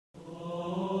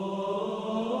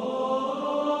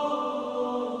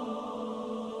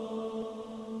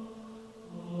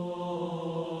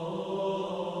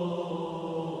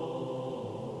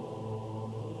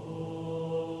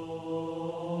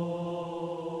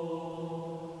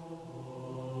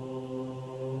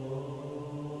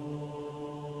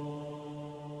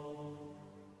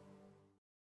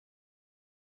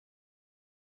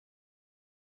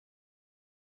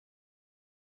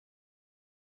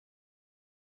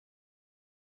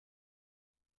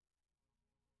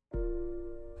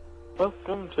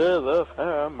Welcome to the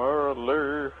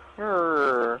family.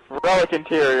 Relic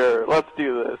interior. Let's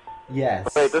do this.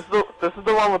 Yes. Wait, this is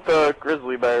the one with the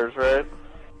grizzly bears, right?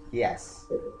 Yes.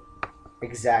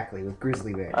 Exactly, with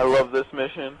grizzly bears. I love this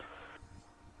mission.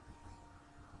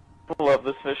 I love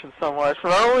this mission so much.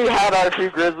 Remember when we had our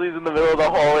two grizzlies in the middle of the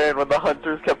hallway, and when the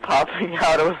hunters kept popping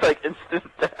out, it was like instant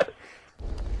death.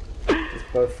 Just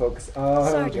both focus. Oh,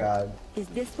 Sergeant, God. Is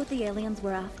this what the aliens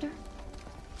were after?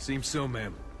 Seems so,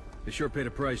 ma'am. They sure paid a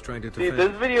price trying to See, defend.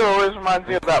 this video always reminds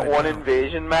me of that one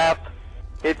invasion map.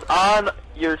 It's on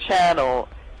your channel.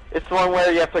 It's the one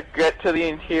where you have to get to the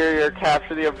interior,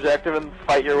 capture the objective, and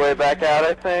fight your way back out,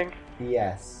 I think.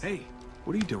 Yes. Hey,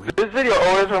 what are you doing? This video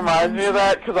always reminds me of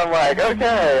that, because I'm like,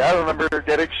 okay, I remember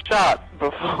getting shot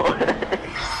before.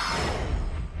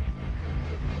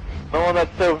 The one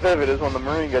that's so vivid is when the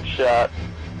Marine gets shot.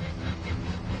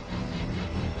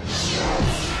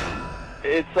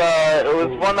 It was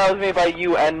one that was made by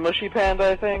you and Mushy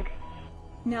Panda, I think.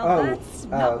 Now that's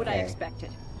not what I okay. expected.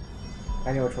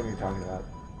 I know which one you're talking about.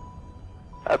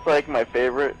 That's like my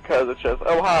favorite, because it's just,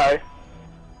 oh hi.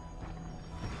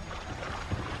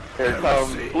 Here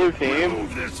comes blue team.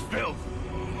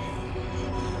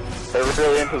 They're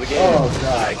really into the game. Oh,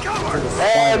 God.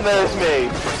 And there's me.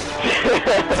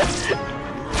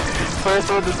 First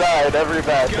one to die in every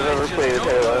match I've ever played in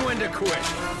Halo.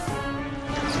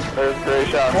 There's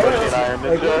Greyshot pushing Iron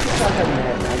Ninja.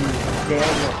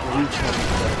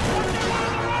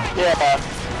 Yeah.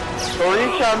 The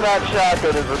reach on that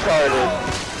shotgun is retarded.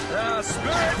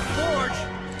 Spirit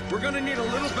Forge! We're gonna need a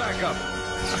little backup.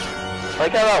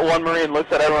 Like how that one Marine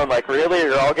looks at everyone like, really?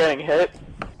 You're all getting hit?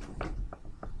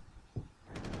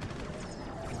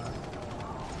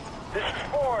 This is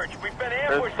Forge. We've been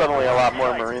ambushed. There's suddenly a lot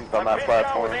more Marines on that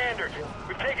platform.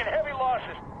 We've taken heavy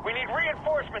losses. We need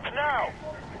reinforcements now.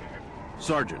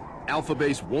 Sergeant, Alpha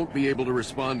Base won't be able to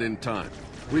respond in time.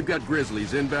 We've got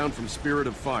Grizzlies inbound from Spirit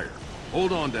of Fire.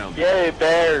 Hold on down there. Yay,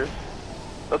 bears!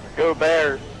 Let's go,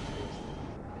 bears!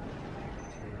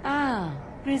 Ah,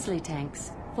 Grizzly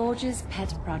tanks. Forge's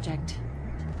pet project.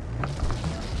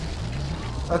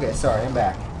 Okay, sorry, I'm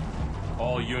back.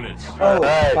 All units. Oh,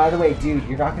 Right. by the way, dude,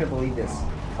 you're not gonna believe this.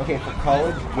 Okay, for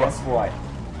college, guess what?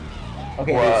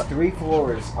 Okay, What? there's 3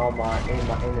 floors on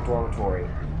in the dormitory,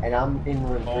 and I'm in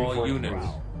room 343. All units.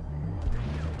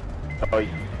 Oh,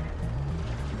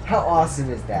 How awesome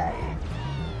is that?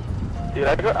 dude,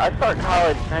 I start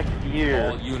college next year.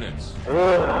 All units.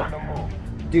 Ugh.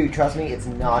 Dude, trust me, it's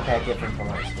not that different from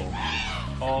high school.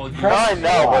 All No, units. I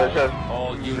know, but it's just...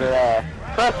 All units. Yeah.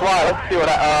 That's why, let's see what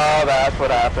oh, that's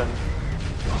what happened.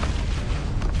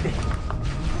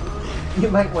 You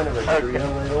might want to retreat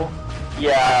a little.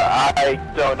 Yeah, I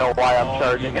don't know why I'm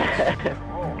charging it.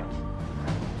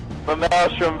 The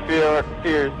Maelstrom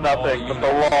fears nothing, but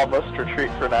the law must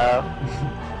retreat for now.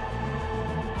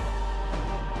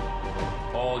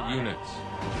 All units.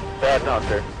 Bad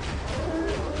Hunter.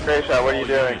 Greyshot, what are you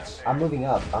doing? I'm moving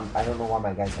up. I don't know why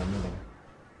my guys are moving.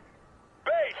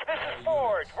 Base, this is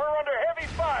Forge. We're under heavy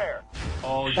fire.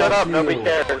 All Shut up, you. nobody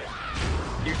cares.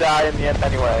 You die in the end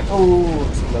anyway. Oh,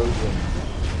 explosion.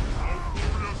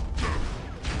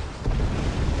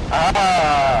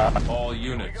 Ah! All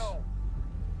units.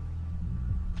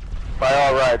 By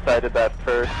all rights, I did that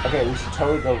first. Okay, we should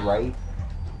totally go right.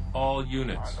 All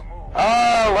units.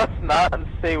 Oh, let's not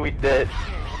say we did.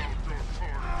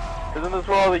 Isn't this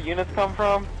where all the units come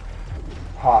from?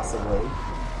 Possibly.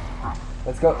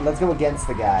 Let's go against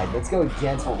the guy. Let's go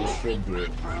against what we should do.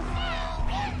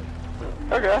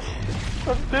 Okay.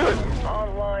 Let's do it.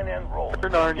 Online and roll. For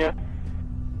Narnia.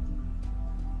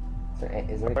 Is there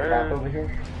any crap over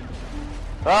here?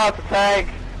 Oh, it's a tank!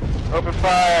 Open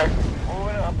fire!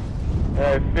 Moving up.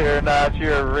 I fear not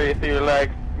your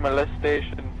wraith-like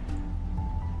molestation.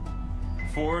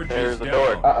 Forge There's is the down.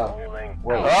 door. Uh-oh.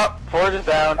 Wait. Oh, Forge is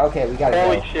down. Okay, we gotta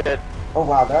Holy go. shit. Oh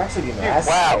wow, they're actually being Dude, ass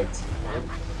wow. kicked.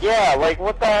 Yeah, like,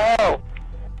 what the hell?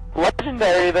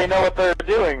 Legendary, they know what they're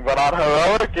doing, but on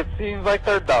Heroic, it seems like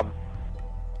they're dumb.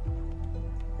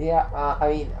 Yeah, I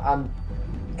mean, I'm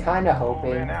kinda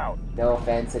hoping, Moving out. no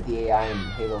offense, that the AI in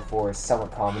Halo 4 is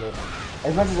somewhat prominent.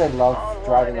 As much as I love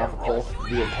driving off a cliff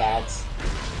via cats.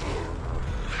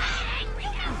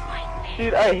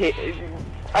 Dude,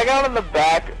 I got on the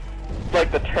back,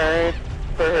 like the turret,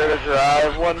 for her to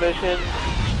drive one mission.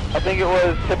 I think it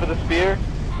was Tip of the Spear.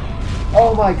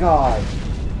 Oh my god!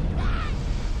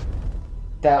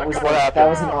 That was What happened? that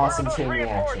was an awesome chain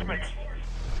reaction.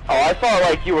 Oh, I thought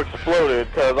like you exploded,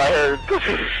 because I heard...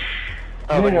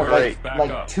 Oh, No, great.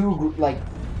 like two, like,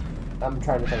 I'm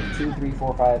trying to think, 2, 3,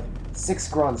 4, 5, 6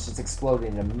 grunts just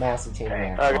exploded in a massive chain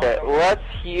reaction. Okay, let's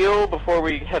heal before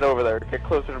we head over there. Get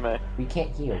closer to me. We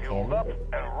can't heal, can we?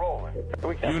 And rolling.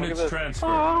 We can. Units transferred.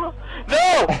 Oh,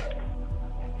 no!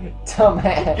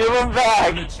 Dumbass. Give him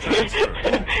back! Units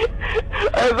transferred.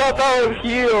 I thought that was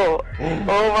heal!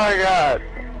 Oh my god.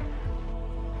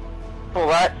 Well,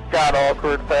 that got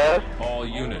awkward fast. All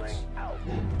units.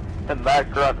 And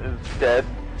that grunt is dead.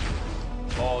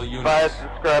 All If I had units. to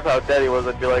describe how dead he was,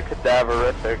 I'd be like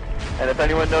cadaverific. And if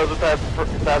anyone knows what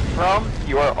that's from,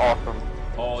 you are awesome.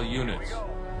 All units.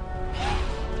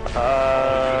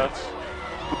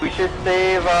 We should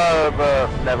save,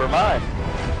 never mind.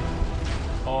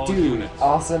 All Dude, units.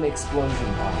 awesome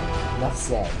explosion pod. Enough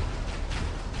said.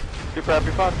 Super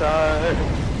happy fun time.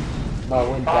 But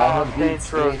when battle Saints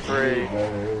beats Row with 3.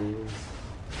 heroes.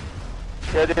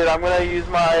 Yeah, dude, I'm gonna use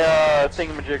my,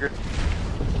 thingamajigger.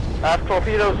 Ask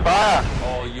torpedoes, fire!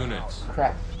 All units.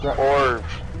 Crap. Or...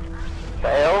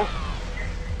 fail?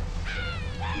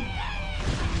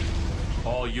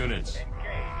 All units.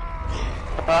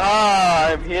 Ah,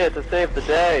 I'm here to save the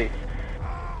day.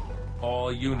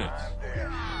 All units.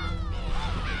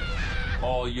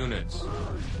 All units.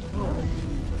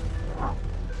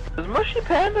 Does Mushy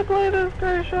Panda play this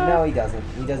Greyshot? No, he doesn't.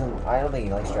 He doesn't. I don't think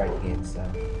he likes strategy games, so.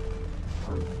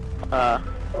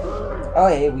 Oh,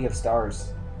 hey, we have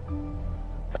stars.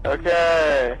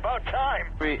 Okay. About time.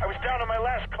 Sweet. I was down on my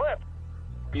last clip.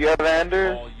 You have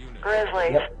Anders? All units. Grizzly.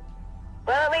 Yep.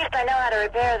 Well, at least I know how to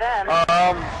repair them.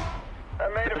 I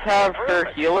made a Just few have her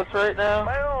improvements. heal us right now?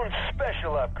 My own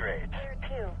special upgrades. Here,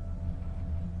 too.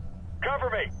 Cover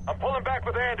me. I'm pulling back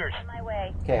with Anders. On my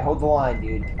way. Okay, hold the line,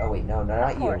 dude. Oh, wait, no,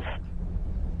 not you.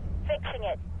 Fixing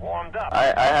it. Warmed up.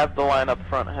 I have the line up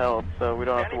front held, so we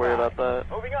don't have to worry about that.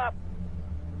 Moving up.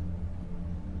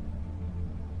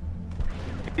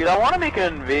 Dude, I want to make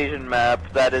an invasion map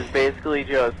that is basically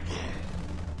just,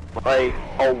 like,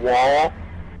 a wall,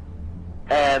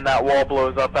 and that wall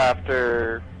blows up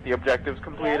after the objective's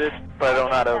completed, but I don't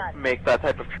know how to make that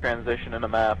type of transition in a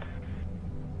map.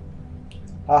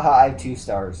 Haha, I have 2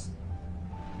 stars.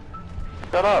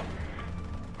 Shut up.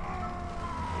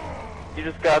 You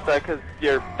just got that because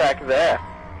you're back there.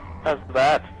 How's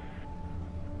that?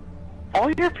 All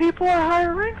your people are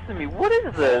higher ranks than me. What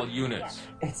is this? All units.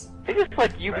 It's. They just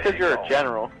like you because you're a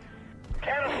general.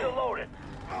 Canister loaded.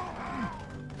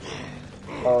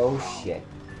 Oh, shit.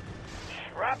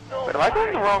 Shrapnel. Wait, am I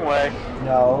going the wrong way?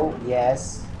 No,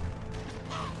 yes.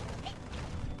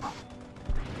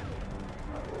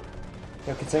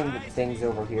 Yo, considering the things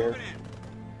over here.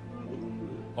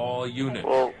 All units.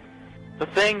 Well, the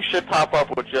thing should pop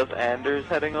up with just Anders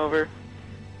heading over.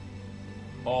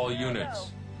 All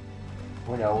units.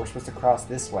 Well, no, we're supposed to cross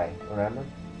this way, remember?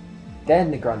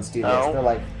 Then the grunts do this. No. They're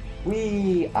like,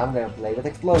 wee, I'm gonna play with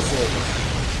explosives.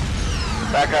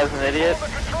 That guy's an idiot.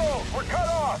 Hold the controls. We're cut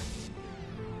off.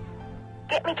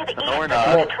 Get me to the No, east we're of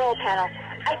not. the control panel.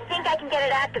 I think I can get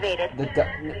it activated.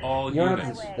 All You know what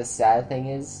units. the sad thing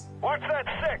is? Watch that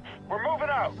 6. We're moving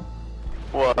out.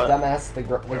 What? Dumbass, the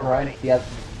grunt, the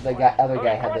other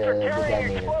guy had Those grunts are the carrying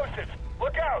detonator. explosives.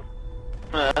 Look out.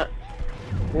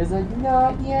 There's like,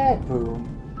 not yet, boom.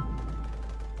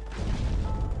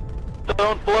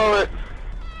 Don't blow it.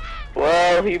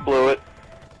 Well, he blew it.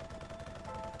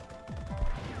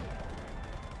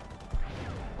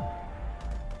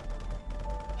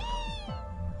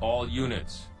 All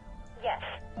units. Yes.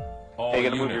 All Are you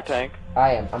gonna units. move your tank?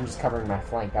 I am. I'm just covering my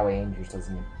flank. That way Andrews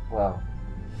doesn't, well,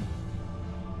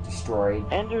 destroyed.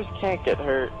 Anders can't get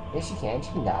hurt. Yes, she can.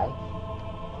 She can die.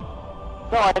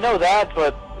 No, I know that,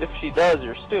 but if she does,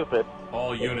 you're stupid.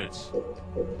 All units.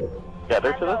 Get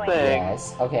her to the thing.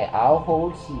 Yes. Okay, I'll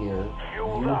hold here. You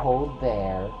hold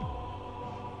there.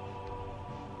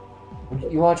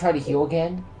 You want to try to heal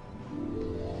again?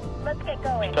 Let's get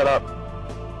going. Shut up.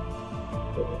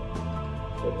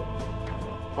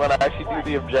 When I actually do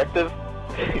the objective,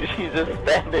 she's just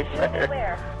standing there.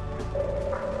 Where?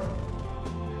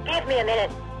 Give me a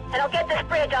minute, and I'll get this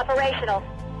bridge operational.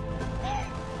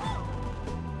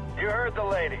 You heard the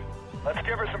lady. Let's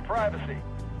give her some privacy.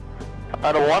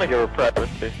 I don't want to give her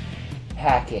privacy.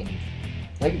 Hacking.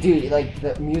 Like, dude, like,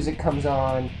 the music comes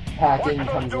on, hacking Watch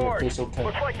those comes in doors. official term.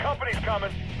 Looks like company's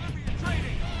coming.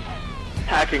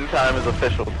 Hacking time is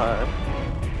official time.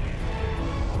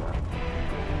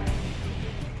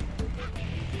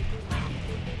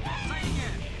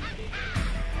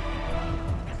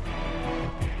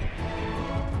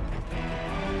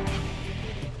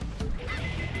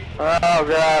 Oh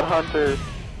god, Hunters.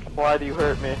 Why do you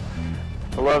hurt me?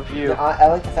 I love you. I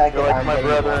like the fact You're that like I'm my getting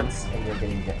brethren. once and you're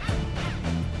getting different.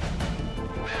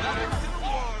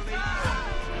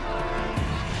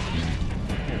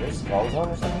 there skulls on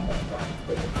or something?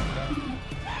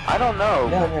 I don't know.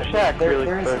 No, Check there really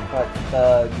quick. isn't, but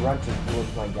the grunt just blew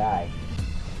up my guy.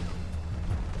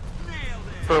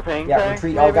 Propane Yeah, tank,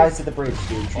 retreat maybe? all guys to the bridge,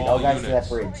 dude. Retreat all guys units.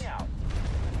 to that bridge.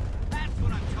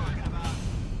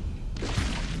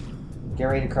 Get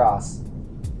ready to cross.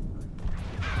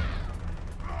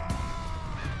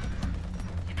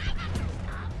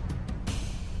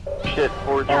 Shit,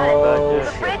 Forge Oh,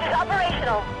 is The bridge is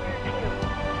operational.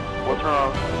 What's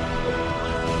wrong?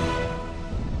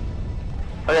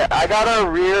 Okay, I got a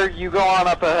rear, you go on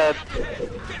up ahead.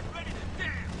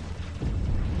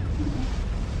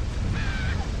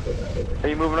 Are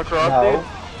you moving across, No. dude?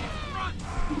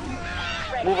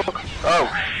 Move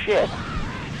oh, shit.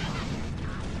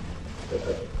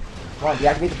 Come on,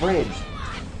 deactivate the bridge.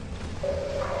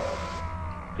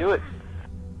 Do it.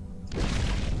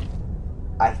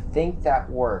 I think that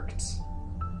worked.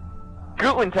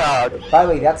 Gutentag. By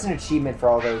the way, that's an achievement for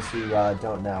all those who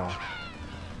don't know.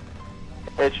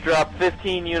 It's dropped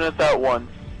 15 units at once.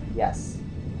 Yes.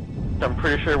 I'm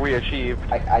pretty sure we achieved.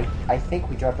 I think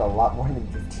we dropped a lot more than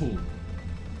 15.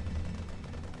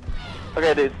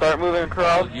 Okay, dude, start moving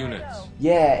across. All units.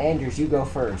 Yeah, Anders, you go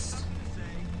first.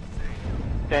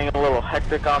 Getting a little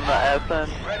hectic on the ass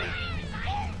end. Ready?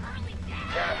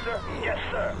 Canister? Yes,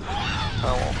 sir.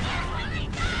 Oh,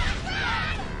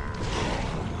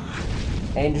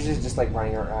 Anders is just like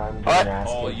running around What? doing ass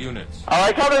All kicks. units. I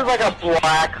like how there's like a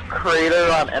black crater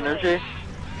on energy.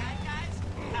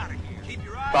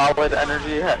 Solid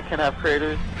energy can have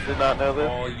craters. Did not know this.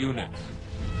 All units.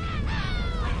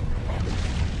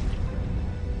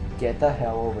 Get the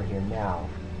hell over here now.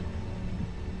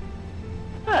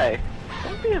 Hey,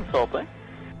 don't be insulting.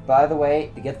 By the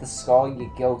way, to get the skull,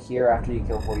 you go here after you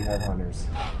kill 45 hunters.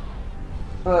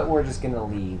 But we're just gonna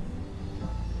leave.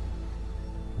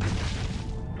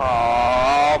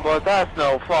 Aw, but that's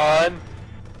no fun.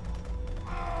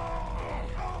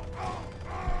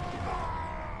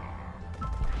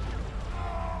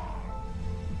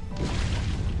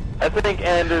 I think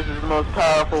Anders is the most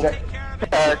powerful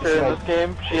character in this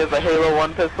game. She has a Halo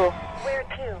 1 pistol. Where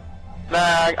to?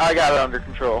 Nah, I got it under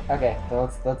control. Okay, then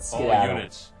let's get All out.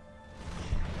 units.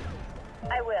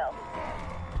 I will.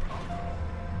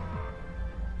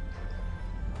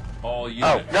 All Oh,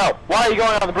 units. no! Why are you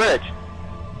going on the bridge?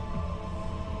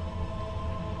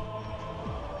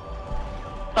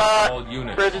 All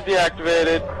units. Bridge is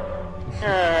deactivated.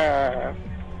 Ah.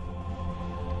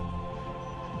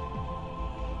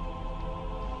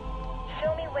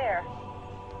 Show me where.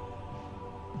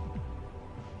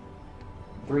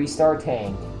 3-star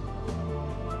tank.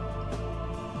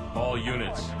 All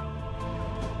units.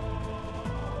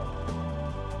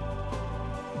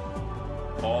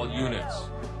 All units.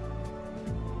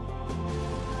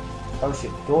 Oh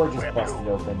shit, door just busted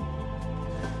open.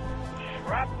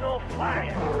 Shrapnel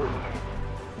flying.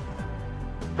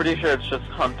 Pretty sure it's just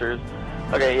hunters.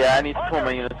 Okay, yeah, I need to pull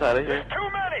my units out of here. There's too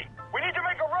many. We need to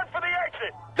make a run for the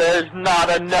exit. There's not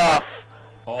enough!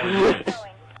 All units.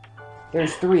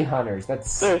 There's 3 hunters.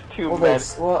 That's There's too well, many.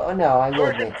 well, no, I will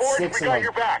Sergeant admit, Ford, 6 we in got like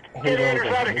your back. Get Halo Anders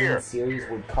out the of main here. series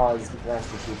would cause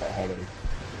Master Chief a headache.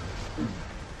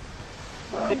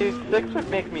 Dude, 6 would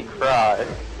make me cry.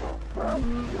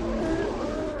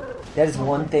 That is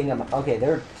one thing okay,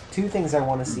 there are 2 things I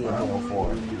want to see in Halo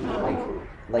 4.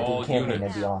 Like All in campaign, units.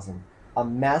 that'd be awesome. A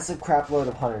massive crapload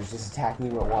of hunters just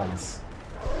attacking you at once.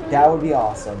 That would be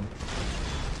awesome.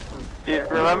 Dude,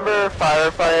 remember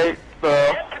Firefight?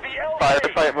 The Get to the LZ.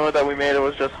 firefight mode that we made, it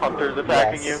was just hunters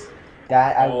attacking Yes. you?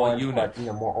 That I All want, units.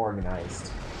 but more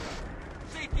organized.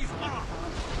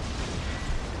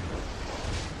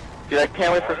 Dude, I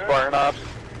can't wait for Spartan Ops.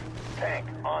 Tank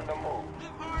on the move.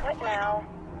 What now?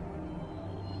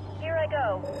 Here I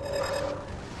go.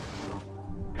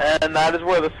 And that is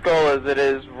where the skull is. It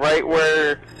is right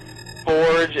where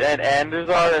Forge and Anders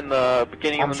are in the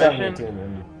beginning I'm of the showing it to mission.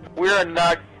 him.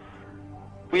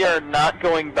 We are not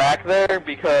going back there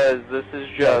because this is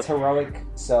Yeah, it's just heroic,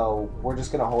 so we're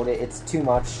just gonna hold it. It's too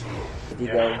much if you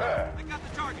go.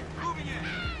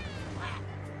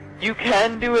 You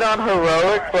can do it on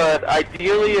heroic, but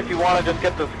ideally if you want to just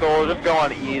get the skull, just go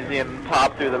on easy and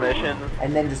pop through the missions.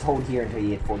 And then just hold here until you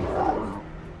hit 45.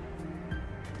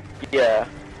 Yeah.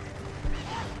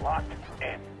 Locked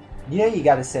in. You know you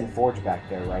gotta send Forge back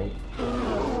there, right?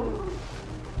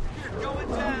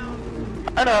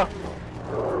 I know.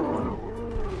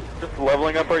 Just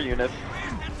leveling up our units.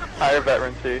 Higher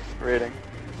veterancy rating.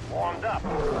 Warmed up.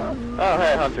 Oh,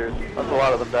 hey, hunters. That's a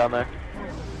lot of them down there.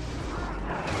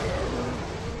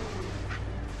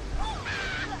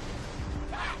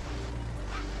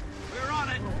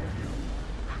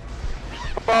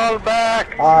 Fall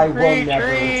back! I will never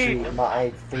Retreat! retreat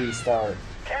my 3-star.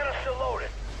 Canister loaded.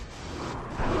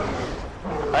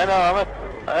 I know,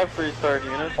 I have 3-star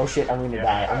units. Oh shit, I'm gonna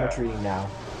die. I'm retreating now.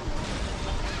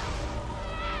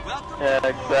 Yeah,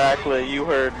 exactly. You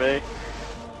heard me.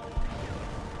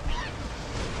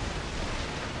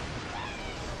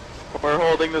 We're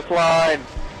holding this line.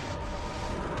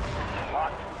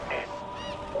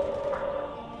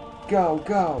 Go,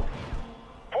 go.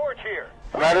 Forge here.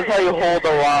 That is how you hold the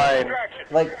line. Extraction.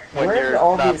 Like, When where did you're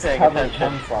all not these paying cover attention.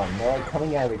 come from? They're like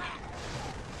coming out of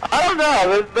I don't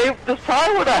know. This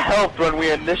probably would have helped when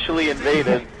we initially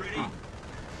invaded.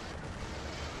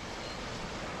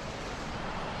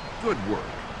 Good work.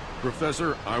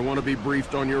 Professor, I want to be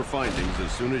briefed on your findings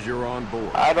as soon as you're on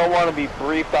board. I don't want to be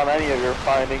briefed on any of your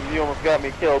findings. You almost got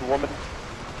me killed, woman.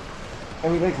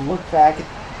 And we like look back at.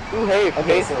 Ooh, hey,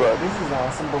 Okay, so Facebook. this is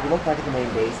awesome, but we look back at the main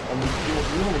base and we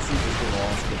want to see this thing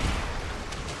awesome.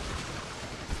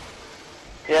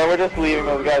 Yeah, we're just leaving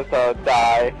those guys to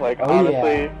die. Like, Oh,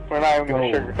 honestly, yeah. we're not even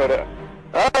going to Go. sugarcoat it.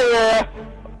 Oh, yeah!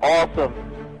 Awesome.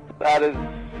 That is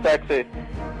sexy.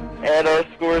 Add our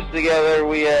scores together,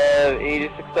 we had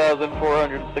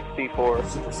 86,464.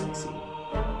 Super sexy.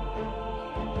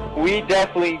 We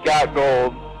definitely got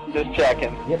gold. Just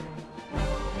checking. Yep.